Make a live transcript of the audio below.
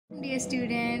Dear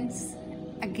students,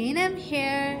 again I'm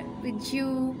here with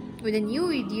you with a new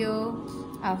video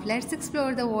of Let's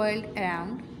Explore the World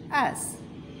Around Us.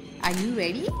 Are you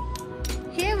ready?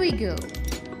 Here we go.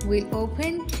 We'll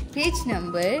open page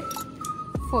number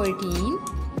 14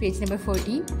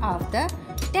 of the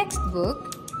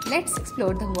textbook Let's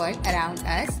Explore the World Around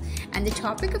Us, and the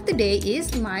topic of the day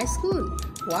is my school.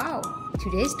 Wow,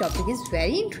 today's topic is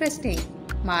very interesting.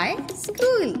 My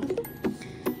school.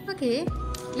 Okay,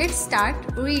 let's start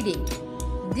reading.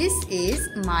 This is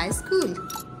my school.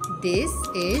 This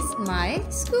is my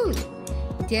school.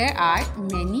 There are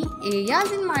many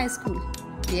areas in my school.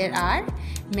 There are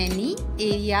many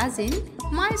areas in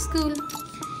my school.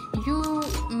 You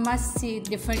must see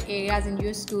different areas in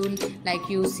your school, like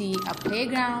you see a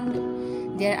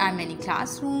playground. There are many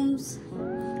classrooms.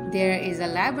 There is a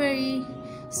library.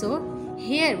 So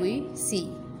here we see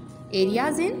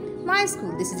areas in my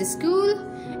school. This is the school,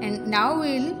 and now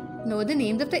we'll know the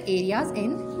names of the areas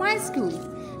in my school.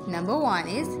 Number 1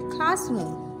 is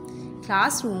classroom.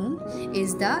 Classroom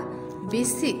is the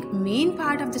basic main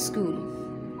part of the school.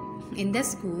 In the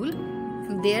school,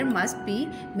 there must be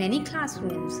many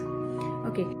classrooms.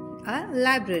 Okay, a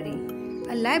library.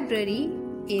 A library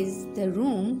is the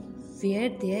room where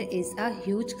there is a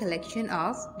huge collection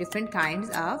of different kinds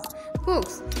of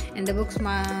books, and the books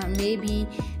may be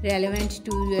relevant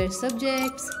to your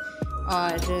subjects, or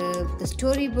the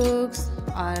story books,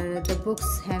 or the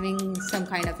books having some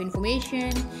kind of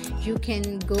information. You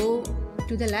can go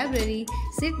to the library,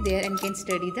 sit there and can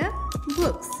study the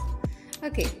books.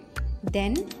 Okay,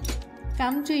 then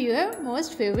come to your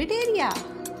most favorite area,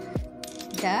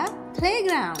 the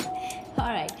playground.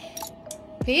 Alright,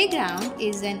 playground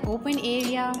is an open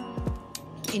area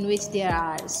in which there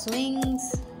are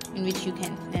swings, in which you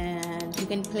can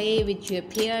play with your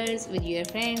peers, with your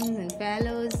friends and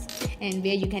fellows, and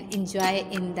where you can enjoy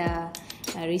in the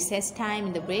recess time,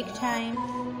 in the break time.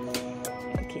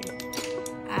 Okay,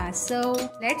 so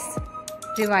let's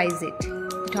revise it.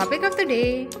 The topic of the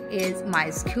day is my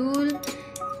school.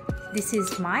 This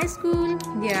is my school.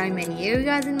 There are many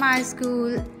areas in my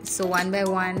school. So one by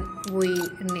one we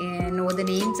know the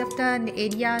names of the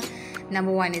area.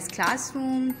 Number 1 is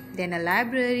classroom, then a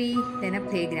library, then a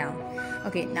playground.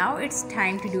 Okay, now it's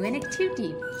time to do an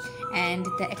activity, and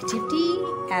the activity,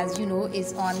 as you know,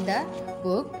 is on the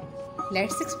book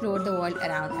Let's Explore the World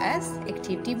Around Us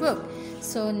activity book.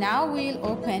 So now we'll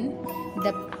open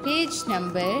the page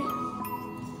number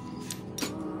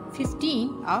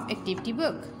 15 of activity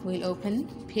book. We'll open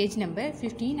page number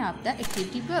 15 of the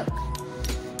activity book.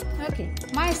 Okay,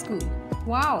 my school.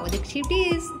 Wow, the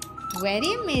activity is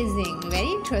very amazing, very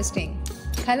interesting.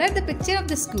 Color the picture of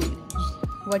the school.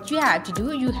 What you have to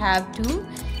do, you have to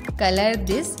color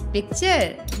this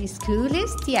picture. The school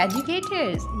is the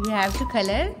educators. You have to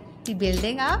color the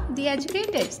building of the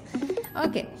educators.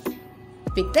 Okay,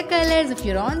 pick the colors of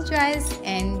your own choice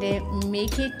and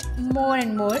make it more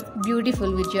and more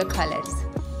beautiful with your colors.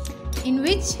 In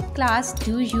which class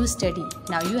do you study?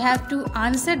 Now you have to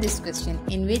answer this question.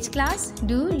 In which class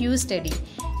do you study?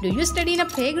 Do you study in a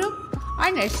playgroup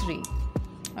or nursery?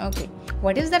 Okay,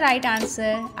 what is the right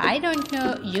answer? I don't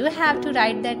know. You have to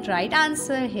write that right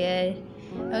answer here.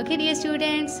 Okay, dear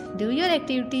students, do your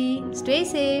activity. Stay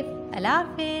safe. Allah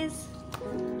Hafiz.